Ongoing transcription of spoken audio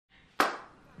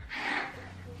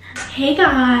Hey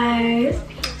guys,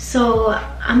 so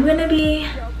I'm gonna be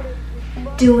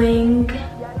doing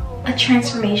a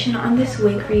transformation on this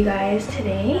wig for you guys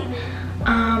today.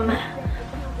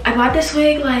 I bought this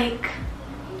wig like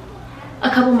a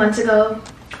couple months ago,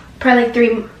 probably like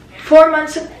 5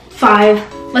 months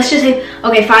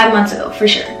ago for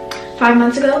sure, 5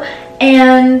 months ago.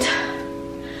 And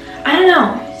I don't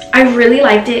know, I really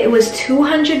liked it. It was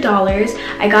 $200.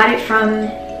 I got it from,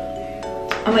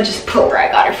 I'm gonna just put where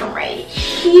I got it from, right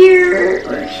here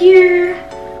or here.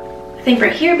 I think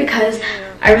right here because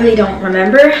I really don't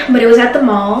remember, but it was at the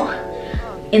mall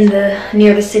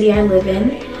near the city I live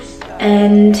in,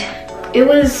 and it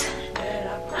was,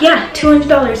 yeah,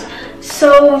 $200.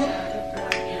 So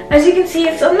as you can see,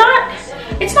 it's not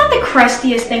the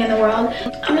crustiest thing in the world.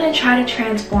 I'm gonna try to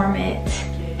transform it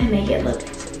and make it look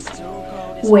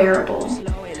wearable.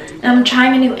 And I'm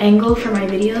trying a new angle for my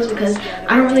videos because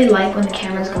I don't really like when the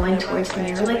camera's going towards the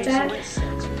mirror like that.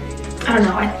 I don't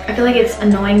know, I feel like it's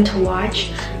annoying to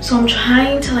watch. So I'm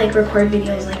trying to like record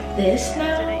videos like this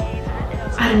now.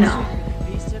 I don't know.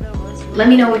 Let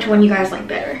me know which one you guys like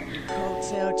better.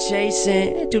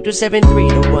 Chasing 2273,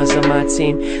 the ones on my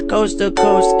team. Coast to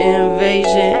coast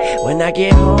invasion. When I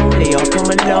get home, they all come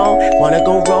along. Wanna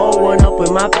go roll one up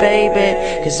with my baby,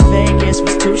 cause Vegas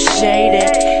was too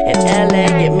shaded, and LA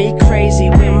get me crazy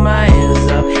with my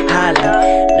hands up.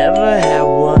 Holla, never had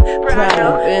one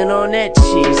problem. Been on that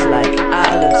cheese like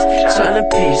olives. Tryna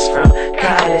piece from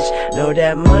college. Know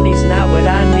that money's not what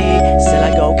I need. Still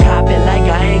I go cop it like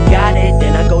I ain't got it.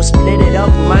 Then I go split it up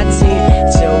with my team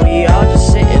till we all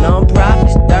just sitting on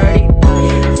profits. 30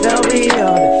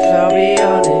 fell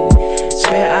beyond it.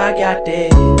 Swear I got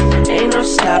this. Ain't no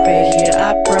stopping here,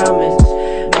 I promise.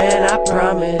 Man, I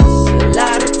promise. A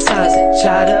lot of times they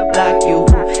try to block you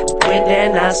with their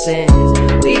nonsense.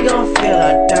 We gon' fill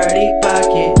our dirty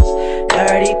pockets.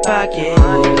 Dirty pockets.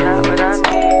 Money's not what I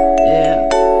need. Yeah.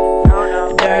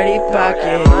 Dirty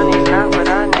pockets. Money's not what I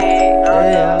need.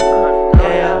 Yeah.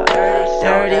 Yeah.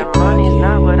 Dirty money's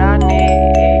not what I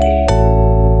need.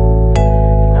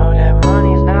 No, that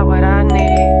money's not what I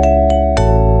need.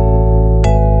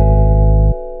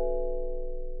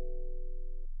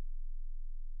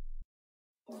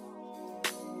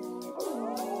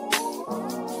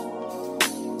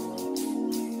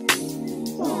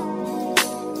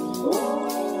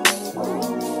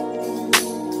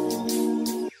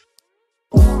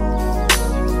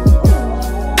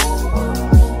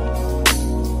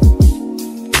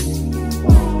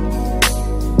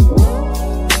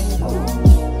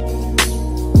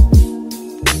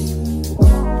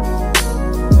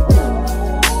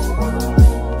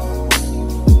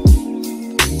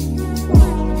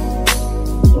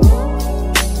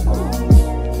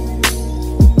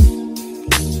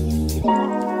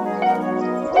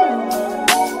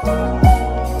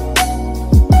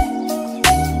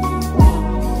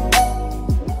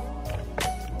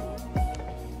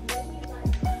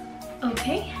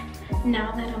 Okay,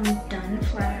 now that I'm done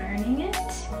flat ironing it,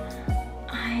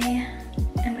 I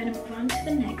am gonna move on to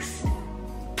the next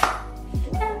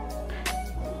step.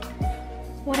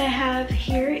 What I have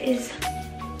here is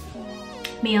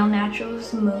Mielle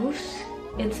Naturals mousse.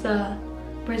 It's the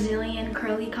Brazilian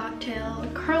curly cocktail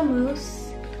curl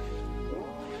mousse.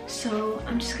 So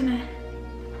I'm just gonna,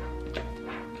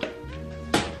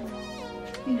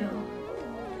 you know,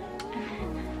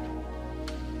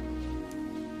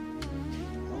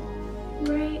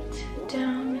 right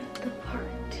down the part.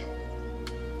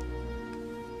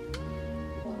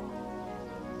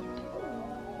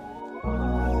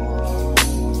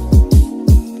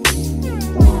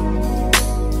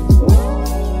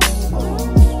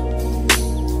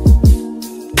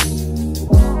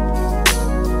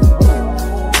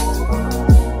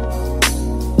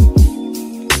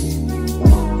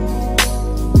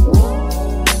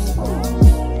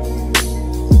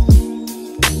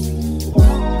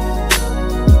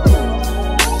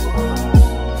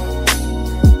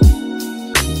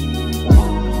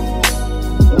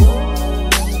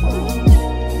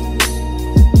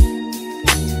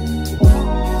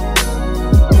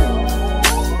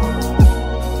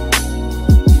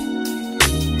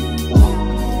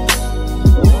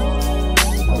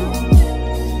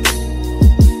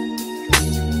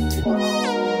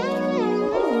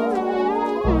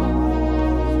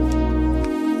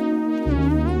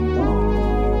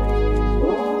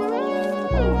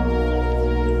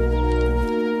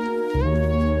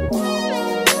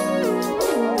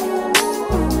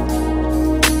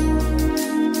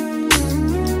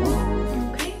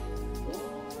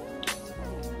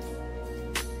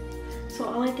 So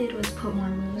all I did was put more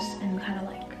mousse and kind of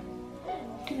like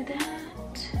do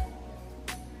that.